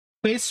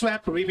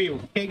FaceSwap review.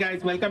 Hey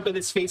guys, welcome to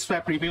this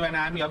FaceSwap review, and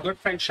I'm your good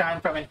friend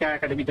Shan from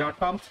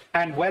EnthireAcademy.com,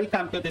 and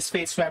welcome to this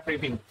FaceSwap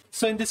review.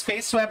 So in this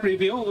FaceSwap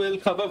review, we'll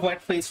cover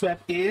what FaceSwap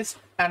is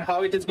and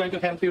how it is going to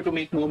help you to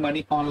make more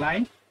money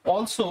online.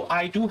 Also,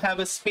 I do have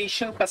a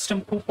special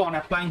custom coupon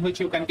applying which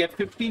you can get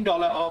 $15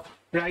 off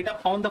right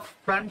up on the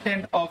front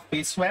end of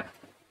FaceSwap.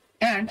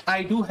 And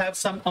I do have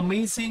some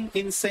amazing,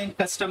 insane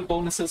custom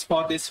bonuses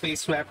for this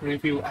FaceSwap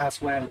review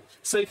as well.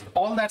 So if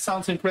all that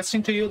sounds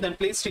interesting to you, then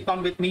please stick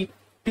on with me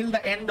till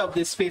the end of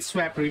this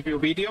FaceSwap review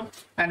video.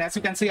 And as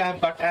you can see, I've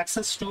got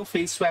access to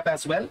FaceSwap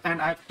as well,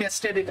 and I've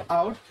tested it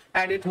out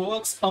and it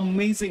works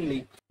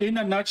amazingly. In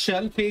a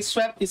nutshell,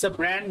 FaceSwap is a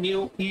brand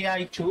new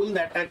AI tool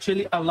that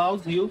actually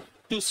allows you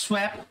to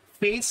swap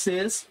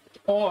faces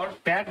or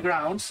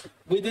backgrounds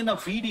within a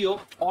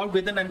video or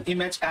within an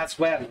image as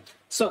well.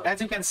 So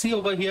as you can see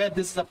over here,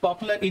 this is a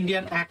popular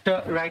Indian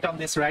actor right on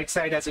this right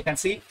side, as you can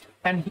see.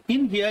 And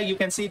in here, you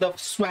can see the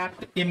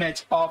swapped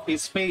image of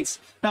his face.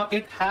 Now,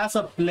 it has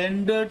a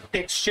blended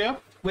texture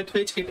with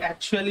which it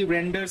actually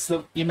renders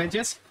the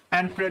images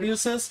and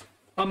produces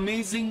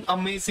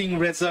amazing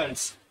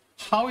results.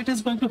 How it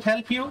is going to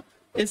help you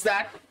is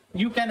that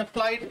you can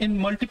apply it in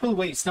multiple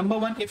ways. Number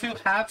one, if you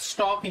have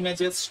stock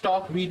images,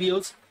 stock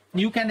videos,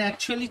 you can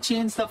actually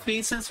change the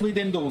faces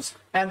within those,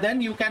 and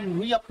then you can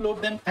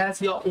re-upload them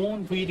as your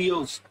own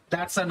videos.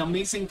 That's an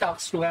amazing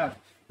task to have.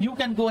 You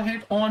can go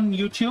ahead on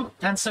YouTube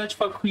and search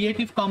for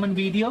Creative Commons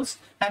videos,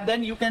 and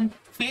then you can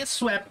face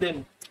swap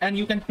them and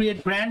you can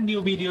create brand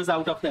new videos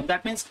out of them.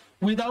 That means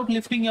without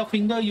lifting your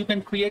finger, you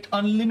can create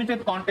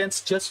unlimited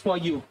contents just for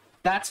you.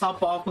 That's how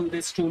powerful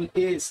this tool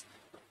is.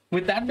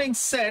 With that being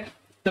said,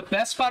 the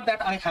best part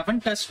that I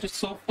haven't touched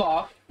so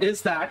far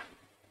is that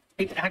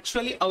it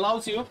actually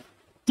allows you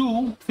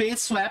to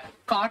face swap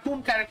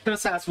cartoon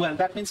characters as well.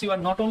 That means you are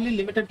not only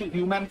limited to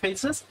human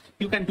faces,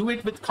 you can do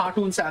it with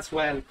cartoons as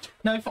well.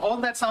 Now, if all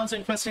that sounds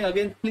interesting,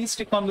 again, please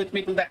stick on with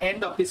me till the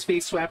end of this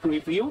FaceSwap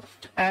review.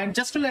 And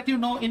just to let you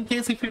know, in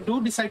case if you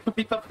do decide to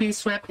pick up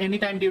FaceSwap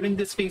anytime during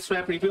this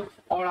FaceSwap review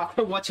or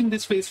after watching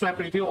this FaceSwap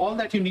review, all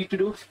that you need to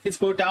do is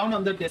go down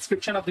on the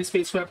description of this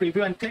FaceSwap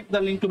review and click the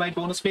link to my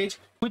bonus page,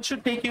 which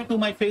should take you to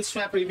my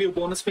FaceSwap review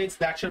bonus page.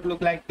 That should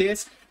look like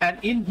this. And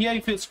in here,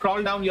 if you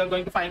scroll down, you're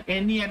going to find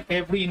any and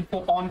every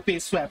info on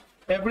FaceSwap.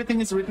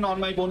 Everything is written on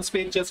my bonus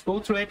page. Just go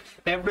through it.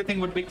 Everything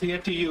would be clear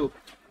to you.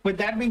 With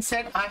that being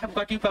said, I have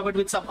got you covered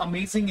with some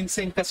amazing,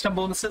 insane custom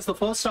bonuses. The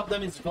first of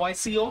them is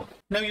VoiceO.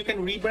 Now you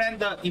can rebrand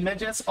the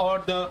images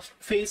or the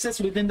faces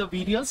within the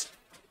videos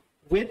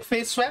with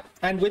FaceSwap,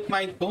 and with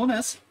my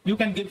bonus, you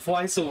can give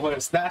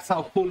voiceovers. That's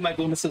how cool my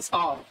bonuses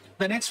are.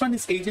 The next one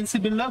is Agency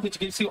Builder, which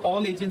gives you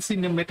all agency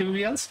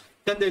materials.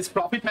 Then there's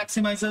Profit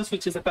Maximizers,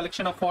 which is a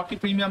collection of 40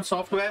 premium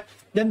software.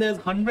 Then there's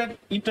 100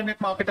 internet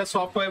marketer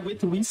software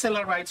with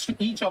reseller rights to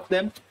each of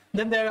them.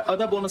 Then there are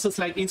other bonuses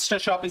like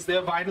InstaShop is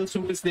there, Viral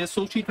Suit is there,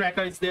 Sochi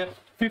Tracker is there,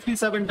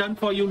 57 done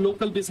for you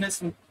local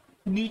business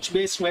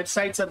niche-based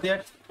websites are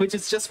there, which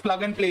is just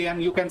plug and play,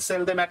 and you can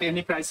sell them at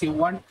any price you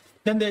want.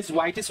 Then there's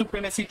YT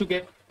Supremacy to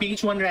get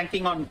page 1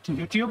 ranking on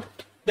YouTube.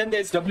 Then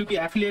there's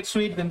WP Affiliate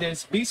Suite. Then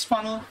there's Beast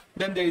Funnel.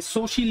 Then there's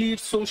Social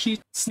Leads, Social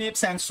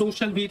Snips, and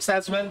Social Beats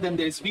as well. Then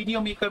there's Video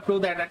Maker Pro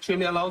that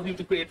actually allows you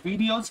to create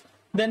videos.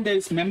 Then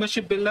there's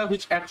Membership Builder,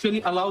 which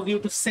actually allows you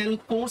to sell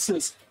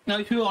courses. Now,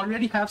 if you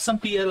already have some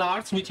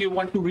PLRs which you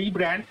want to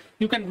rebrand,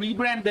 you can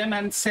rebrand them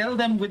and sell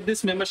them with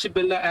this Membership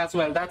Builder as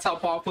well. That's how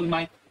powerful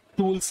my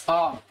tools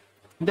are.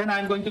 Then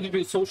I'm going to give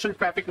you Social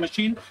Traffic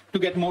Machine to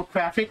get more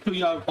traffic to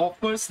your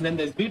offers. Then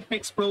there's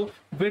VidPix Pro,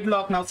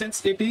 VidLock. Now,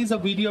 since it is a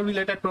video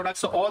related product,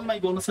 so all my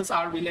bonuses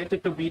are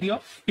related to video.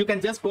 You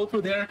can just go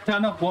through, there are a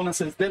ton of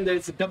bonuses. Then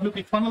there's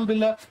WP Funnel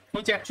Builder,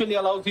 which actually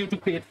allows you to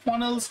create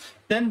funnels.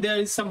 Then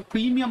there is some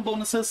premium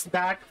bonuses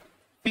that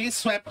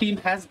FaceSwap team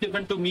has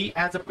given to me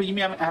as a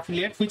premium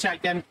affiliate, which I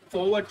can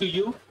forward to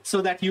you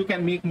so that you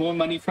can make more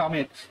money from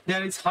it.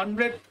 There is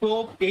 100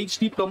 Pro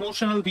HD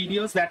promotional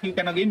videos that you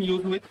can again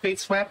use with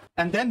FaceSwap.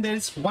 And then there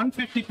is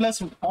 150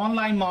 plus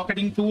online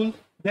marketing tool.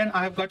 Then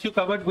I've got you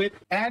covered with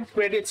ad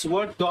credits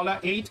worth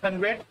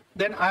 $800.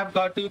 Then I've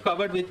got you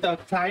covered with the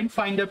Client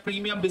Finder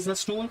premium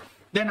business tool.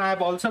 Then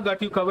I've also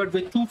got you covered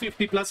with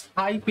 250 plus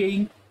high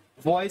paying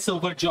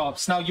voiceover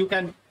jobs. Now you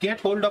can get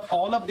hold of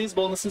all of these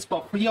bonuses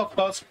for free of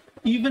cost,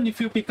 even if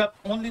you pick up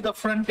only the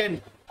front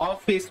end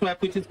of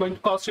FaceSwap, which is going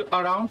to cost you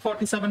around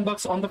 47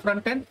 bucks on the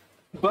front end.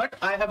 But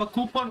I have a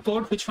coupon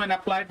code which, when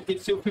applied,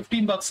 gives you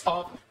 15 bucks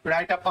off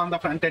right up on the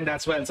front end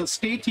as well. So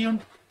stay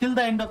tuned till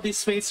the end of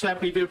this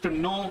FaceSwap review to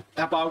know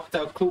about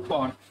the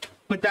coupon.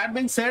 With that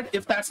being said,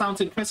 if that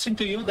sounds interesting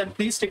to you, then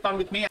please stick on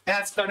with me,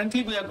 as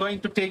currently we are going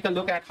to take a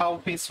look at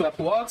how FaceSwap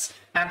works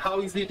and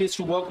how easy it is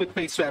to work with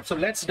FaceSwap. So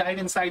let's dive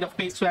inside of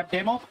FaceSwap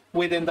demo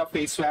within the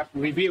FaceSwap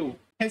review.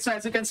 Okay, so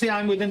as you can see,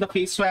 I'm within the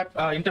FaceSwap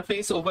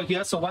interface over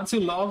here. So once you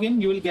log in,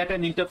 you will get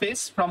an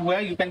interface from where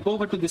you can go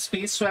over to this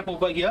FaceSwap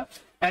over here.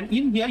 And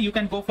in here, you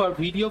can go for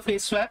video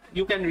FaceSwap.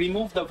 You can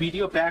remove the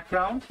video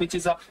background, which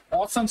is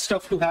awesome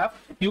stuff to have.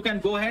 You can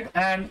go ahead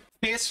and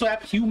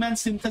FaceSwap Human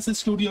Synthesis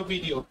Studio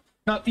video.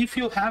 Now, if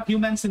you have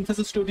Human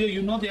Synthesis Studio,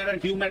 you know there are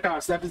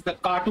humatars, that is the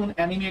cartoon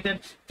animated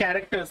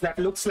characters that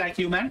looks like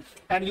human,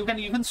 and you can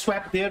even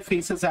swap their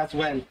faces as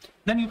well.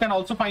 Then you can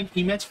also find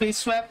image face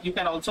swap. You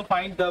can also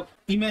find the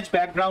image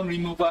background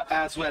remover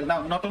as well.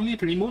 Now, not only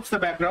it removes the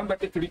background,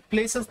 but it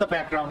replaces the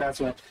background as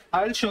well.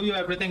 I'll show you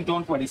everything,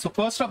 don't worry. So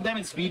first of them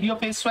is video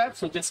face swap.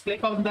 So just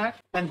click on that.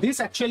 And this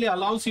actually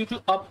allows you to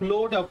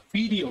upload a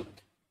video.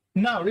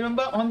 Now,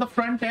 remember on the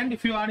front end,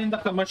 if you are in the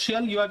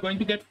commercial, you are going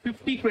to get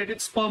 50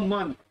 credits per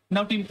month.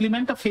 Now, to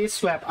implement a face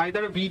swap,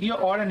 either a video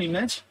or an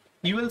image,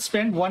 you will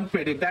spend 1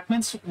 credit. That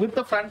means with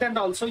the front end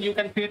also, you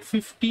can create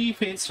 50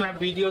 face swap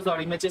videos or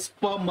images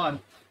per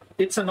month.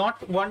 It's a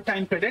not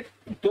one-time credit.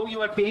 Though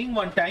you are paying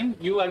one time,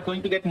 you are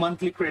going to get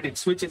monthly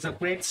credits, which is a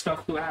great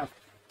stuff to have.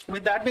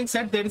 With that being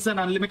said, there is an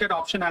unlimited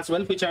option as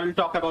well, which I will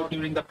talk about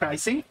during the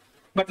pricing.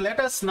 But let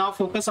us now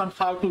focus on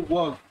how to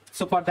work.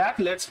 So for that,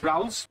 let's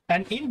browse.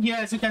 And in here,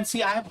 as you can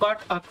see, I have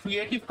got a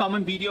Creative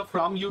Commons video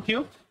from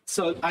YouTube.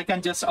 So I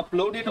can just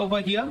upload it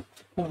over here.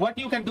 What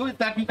you can do is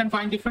that you can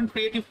find different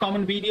Creative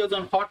Commons videos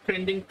on hot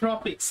trending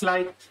topics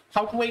like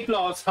how to weight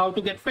loss, how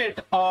to get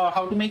fit, or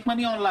how to make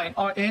money online,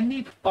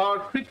 or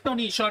crypto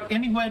niche, or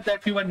anywhere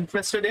that you are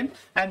interested in.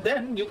 And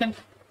then you can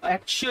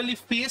actually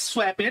face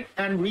swap it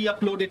and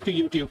re-upload it to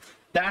YouTube.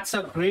 That's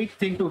a great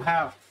thing to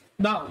have.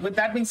 Now, with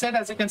that being said,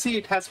 as you can see,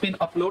 it has been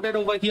uploaded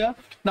over here.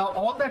 Now,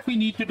 all that we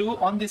need to do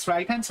on this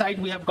right-hand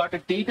side, we have got a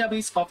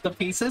database of the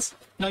faces.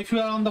 Now, if you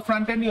are on the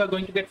front end, you are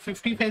going to get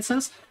 50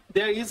 faces.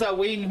 There is a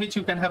way in which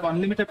you can have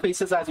unlimited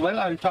faces as well.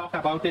 I'll talk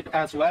about it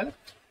as well.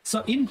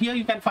 So in here,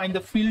 you can find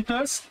the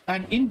filters.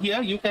 And in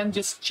here, you can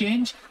just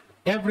change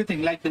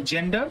everything like the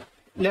gender.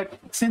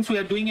 Since we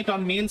are doing it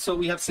on male, so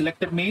we have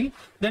selected male.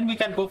 Then we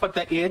can go for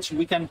the age.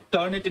 We can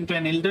turn it into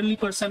an elderly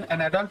person,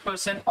 an adult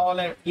person, or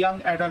a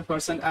young adult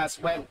person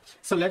as well.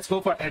 So let's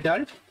go for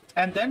adult.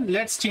 And then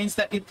let's change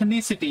the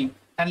ethnicity.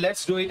 And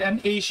let's do it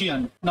an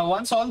Asian. Now,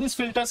 once all these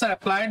filters are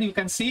applied, you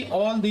can see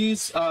all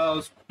these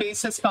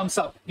faces comes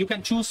up. You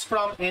can choose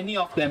from any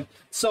of them.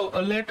 So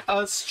let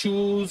us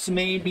choose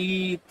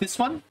maybe this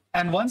one.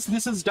 And once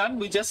this is done,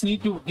 we just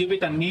need to give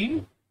it a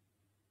name.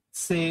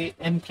 Say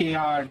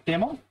MKR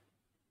Demo.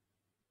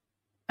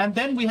 And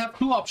then we have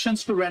 2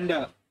 options to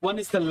render. One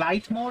is the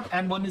light mode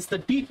and one is the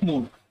deep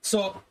mode.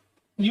 So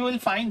you will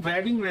find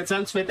varying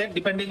results with it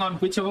depending on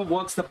whichever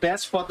works the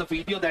best for the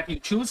video that you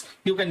choose.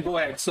 You can go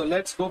ahead. So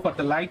let's go for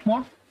the light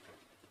mode.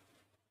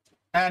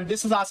 And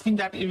this is asking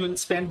that you will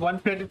spend 1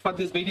 credit for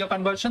this video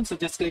conversion. So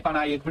just click on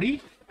I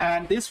agree.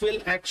 And this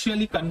will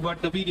actually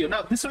convert the video.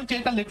 Now, this will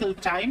take a little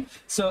time.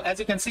 So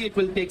as you can see, it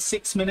will take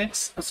 6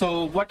 minutes.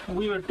 So what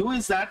we will do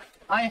is that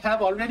I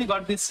have already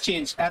got this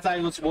changed. As I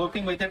was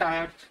working with it, I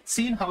have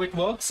seen how it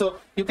works. So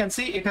you can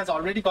see it has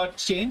already got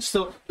changed.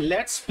 So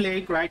let's play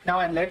it right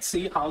now and let's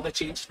see how the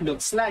change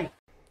looks like.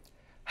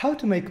 How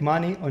to make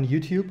money on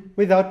YouTube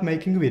without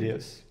making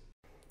videos.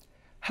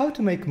 How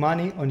to make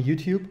money on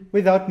YouTube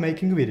without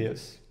making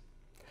videos.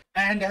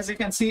 And as you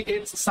can see,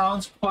 it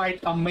sounds quite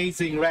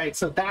amazing, right?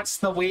 So that's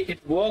the way it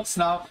works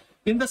now.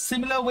 In the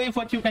similar way,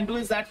 what you can do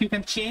is that you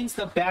can change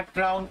the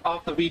background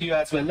of the video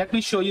as well. Let me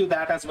show you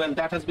that as well.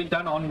 That has been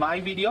done on my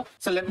video.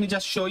 So let me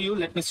just show you.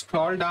 Let me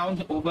scroll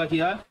down over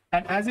here.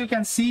 And as you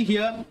can see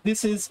here,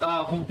 this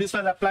was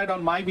applied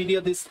on my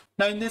video.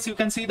 Now in this, you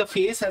can see the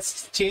face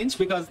has changed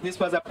because this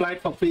was applied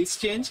for face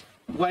change,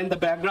 while the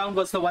background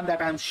was the one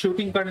that I'm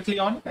shooting currently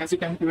on, as you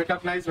can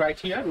recognize right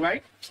here,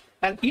 right?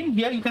 And in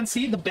here, you can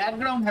see the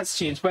background has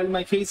changed while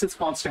my face is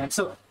constant.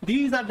 So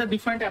these are the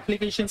different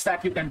applications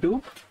that you can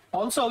do.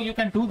 Also, you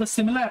can do the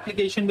similar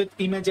application with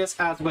images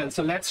as well.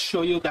 So let's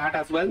show you that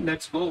as well.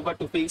 Let's go over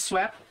to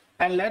FaceSwap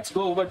and let's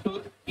go over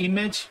to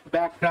image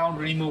background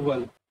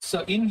removal.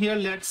 So in here,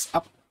 let's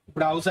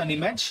browse an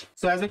image.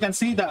 So as you can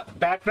see, the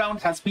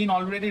background has been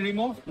already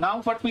removed.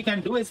 Now what we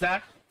can do is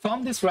that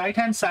from this right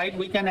hand side,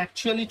 we can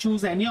actually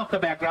choose any of the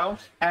background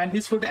and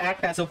this would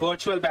act as a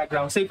virtual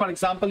background. Say for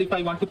example, if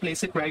I want to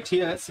place it right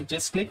here, so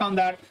just click on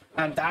that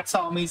and that's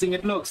how amazing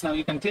it looks. Now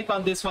you can click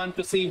on this one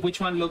to see which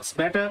one looks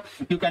better.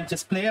 You can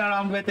just play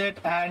around with it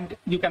and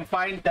you can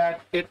find that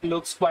it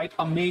looks quite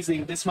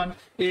amazing. This one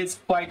is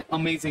quite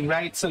amazing,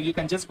 right? So you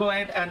can just go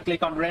ahead and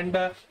click on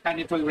render and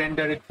it will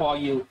render it for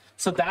you.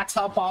 So that's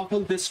how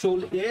powerful this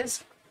tool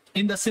is.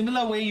 In the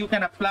similar way, you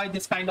can apply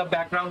this kind of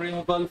background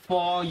removal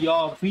for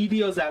your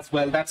videos as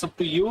well. That's up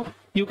to you.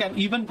 You can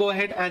even go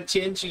ahead and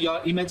change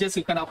your images.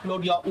 You can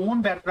upload your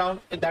own background.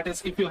 That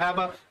is, if you have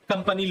a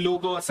company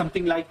logo or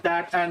something like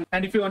that. And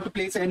if you want to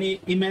place any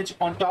image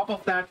on top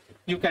of that,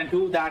 you can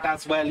do that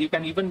as well. You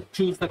can even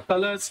choose the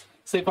colors.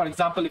 Say, for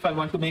example, if I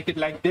want to make it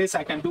like this,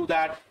 I can do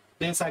that.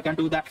 This, I can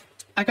do that.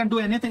 I can do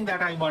anything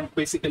that I want,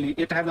 basically.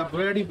 It has a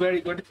very, very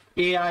good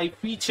AI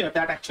feature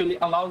that actually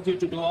allows you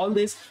to do all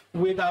this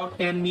without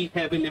any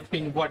heavy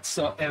lifting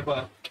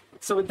whatsoever.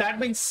 So with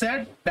that being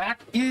said, that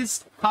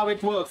is how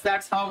it works.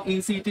 That's how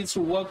easy it is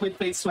to work with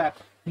FaceSwap.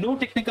 No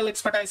technical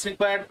expertise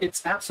required.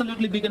 It's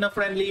absolutely beginner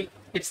friendly.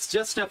 It's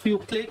just a few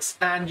clicks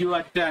and you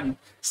are done.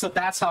 So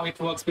that's how it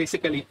works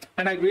basically.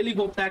 And I really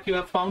hope that you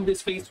have found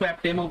this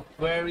FaceSwap demo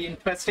very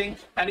interesting.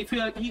 And if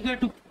you are eager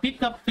to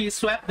pick up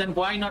FaceSwap, then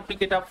why not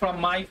pick it up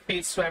from my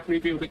FaceSwap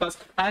review? Because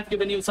I've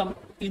given you some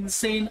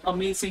insane,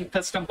 amazing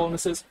custom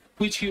bonuses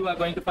which you are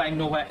going to find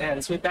nowhere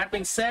else. With that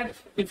being said,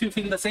 if you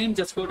feel the same,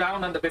 just go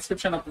down on the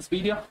description of this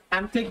video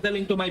and click the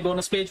link to my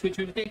bonus page, which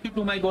will take you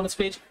to my bonus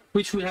page,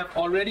 which we have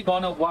already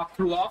gone a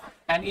walkthrough of.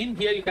 And in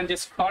here, you can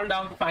just scroll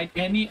down to find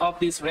any of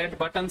these red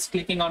buttons,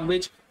 clicking on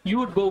which you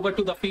would go over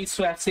to the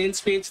FaceSwap sales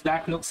page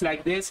that looks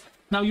like this.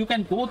 Now you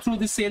can go through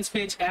the sales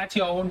page at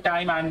your own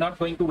time. I'm not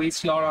going to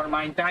waste your or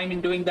my time in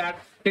doing that.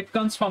 It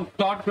comes from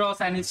Todd Gross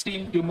and his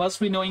team. You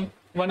must be knowing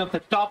one of the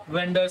top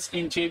vendors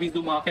in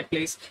JVZoo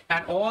marketplace,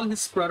 and all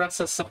his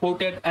products are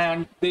supported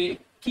and they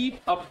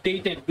keep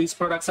updated. These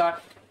products are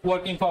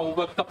working for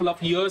over a couple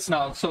of years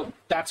now, so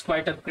that's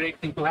quite a great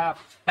thing to have.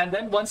 And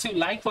then once you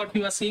like what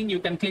you are seeing, you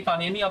can click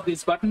on any of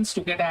these buttons to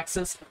get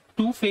access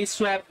to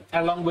FaceSwap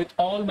along with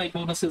all my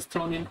bonuses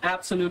thrown in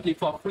absolutely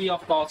for free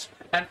of cost.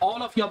 And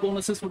all of your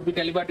bonuses would be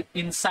delivered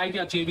inside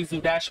your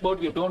JVZoo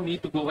dashboard. You don't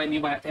need to go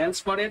anywhere else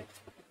for it.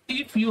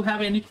 If you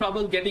have any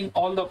trouble getting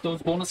all of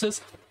those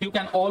bonuses, you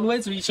can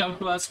always reach out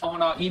to us on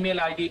our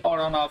email ID or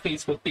on our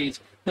Facebook page.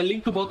 The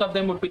link to both of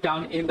them would be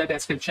down in the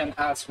description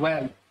as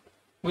well.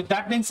 With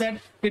that being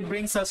said, it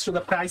brings us to the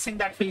pricing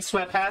that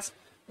FaceSwap has.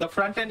 The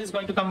front end is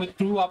going to come with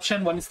two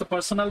options. One is the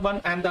personal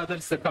one and the other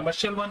is the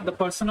commercial one. The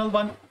personal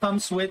one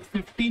comes with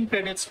 15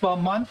 credits per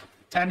month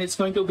and it's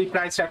going to be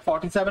priced at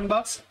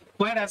 $47.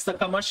 Whereas the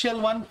commercial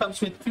one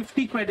comes with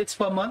 50 credits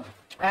per month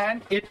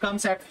and it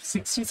comes at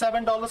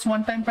 $67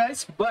 one-time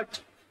price. But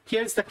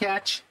here's the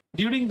catch.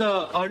 During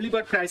the early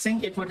bird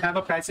pricing, it would have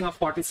a pricing of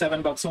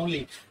 $47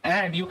 only.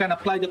 And you can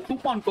apply the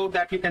coupon code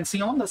that you can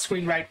see on the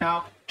screen right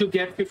now to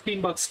get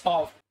 $15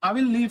 off. I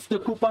will leave the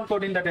coupon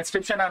code in the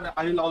description and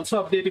I will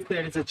also update if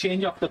there is a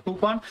change of the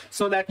coupon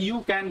so that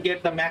you can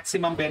get the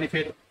maximum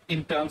benefit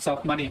in terms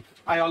of money.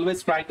 I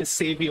always try to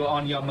save you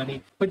on your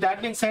money. With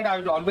that being said, I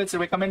would always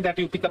recommend that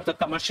you pick up the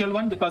commercial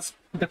one because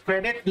the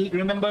credit,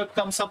 remember,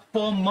 comes up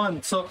per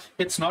month. So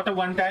it's not a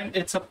one-time,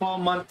 it's a per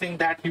month thing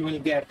that you will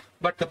get.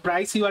 But the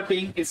price you are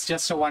paying is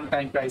just a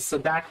one-time price. So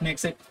that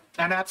makes it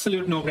an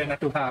absolute no-brainer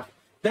to have.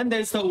 Then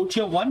there's the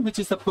OTO 1, which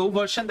is the pro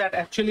version that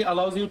actually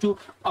allows you to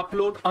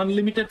upload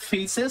unlimited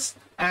faces,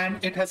 and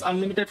it has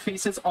unlimited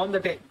faces on the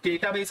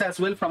database as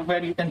well from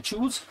where you can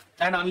choose,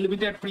 and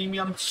unlimited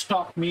premium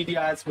stock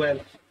media as well.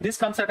 This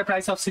comes at a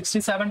price of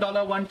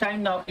 $67 one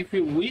time. Now, if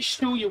you wish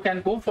to, you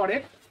can go for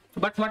it.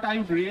 But what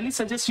I really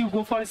suggest you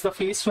go for is the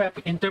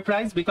FaceSwap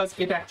Enterprise because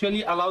it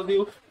actually allows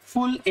you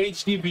full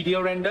HD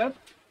video render.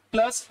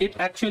 Plus, it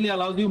actually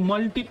allows you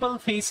multiple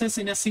faces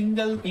in a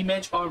single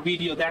image or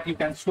video that you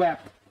can swap.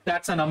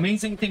 That's an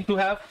amazing thing to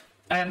have,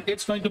 and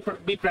it's going to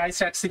be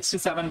priced at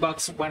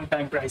 $67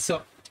 one-time price.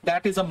 So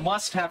that is a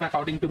must-have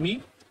according to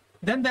me.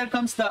 Then there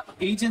comes the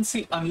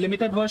agency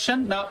unlimited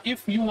version. Now,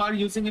 if you are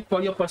using it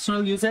for your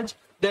personal usage,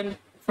 then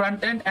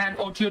front-end and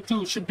OTO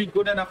 2 should be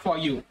good enough for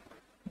you.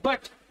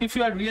 But if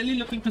you are really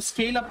looking to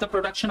scale up the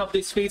production of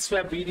these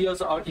FaceSwap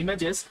videos or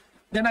images,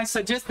 then I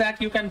suggest that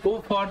you can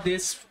go for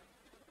this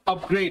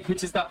upgrade,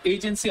 which is the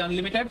agency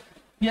unlimited.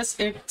 Yes,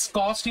 it's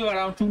cost you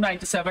around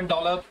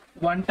 $297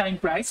 one-time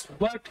price,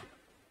 but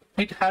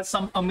it has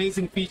some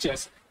amazing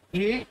features.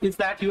 A is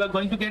that you are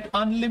going to get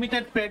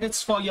unlimited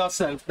credits for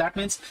yourself. That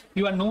means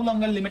you are no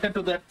longer limited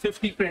to that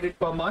 50 credit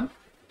per month.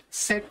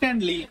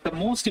 Secondly, the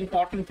most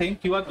important thing,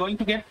 you are going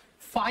to get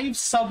 5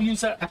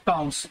 sub-user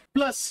accounts.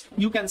 Plus,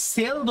 you can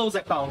sell those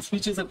accounts,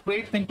 which is a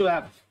great thing to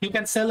have. You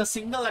can sell a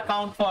single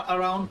account for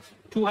around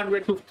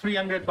 $200 to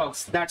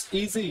 $300. That's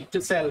easy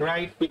to sell,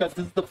 right? Because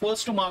this is the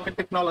first to market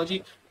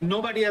technology.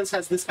 Nobody else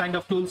has this kind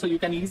of tool, so you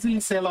can easily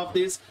sell off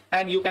this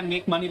and you can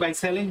make money by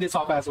selling this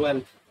off as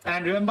well.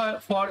 And remember,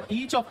 for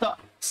each of the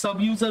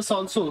sub-users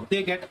also,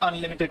 they get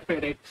unlimited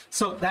credit.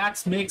 So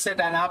that makes it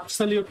an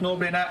absolute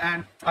no-brainer,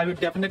 and I would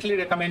definitely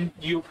recommend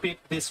you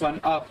pick this one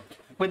up.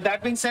 With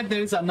that being said,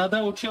 there is another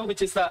OTO,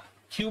 which is the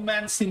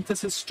Human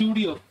Synthesis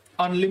Studio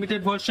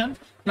unlimited version.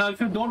 Now, if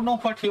you don't know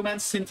what Human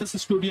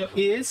Synthesis Studio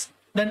is,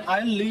 then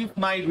I'll leave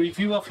my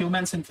review of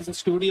Human Synthesis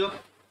Studio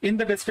in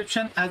the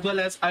description, as well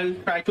as I'll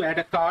try to add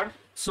a card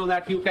so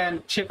that you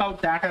can check out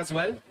that as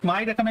well.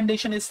 My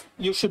recommendation is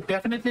you should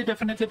definitely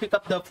pick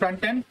up the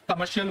front end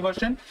commercial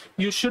version.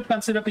 You should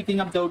consider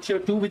picking up the OTO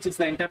 2, which is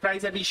the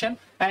Enterprise Edition,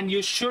 and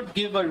you should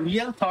give a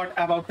real thought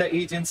about the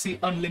agency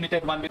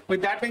unlimited one.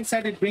 With that being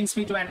said, it brings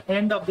me to an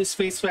end of this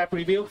FaceSwap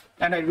review,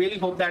 and I really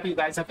hope that you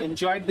guys have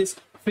enjoyed this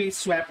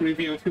FaceSwap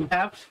review. If you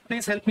have,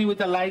 please help me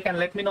with a like and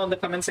let me know in the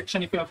comment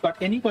section if you have got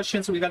any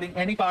questions regarding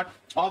any part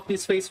of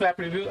this FaceSwap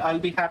review. I'll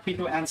be happy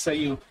to answer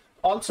you.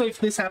 Also, if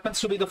this happens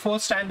to be the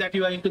first time that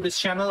you are into this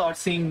channel or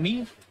seeing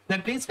me,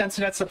 then please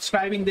consider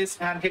subscribing this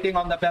and hitting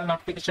on the bell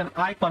notification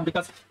icon,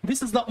 because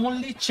this is the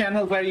only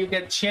channel where you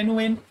get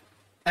genuine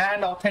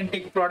and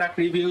authentic product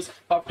reviews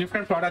of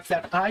different products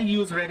that I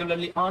use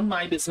regularly on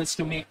my business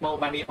to make more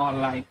money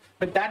online.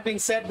 With that being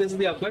said, this is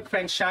your good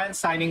friend Shan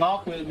signing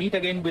off. We'll meet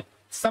again with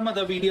some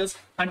other videos.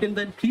 Until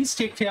then, please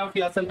take care of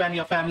yourself and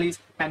your families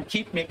and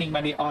keep making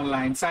money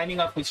online. Signing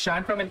off with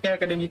Shan from NK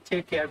Academy.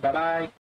 Take care. Bye-bye.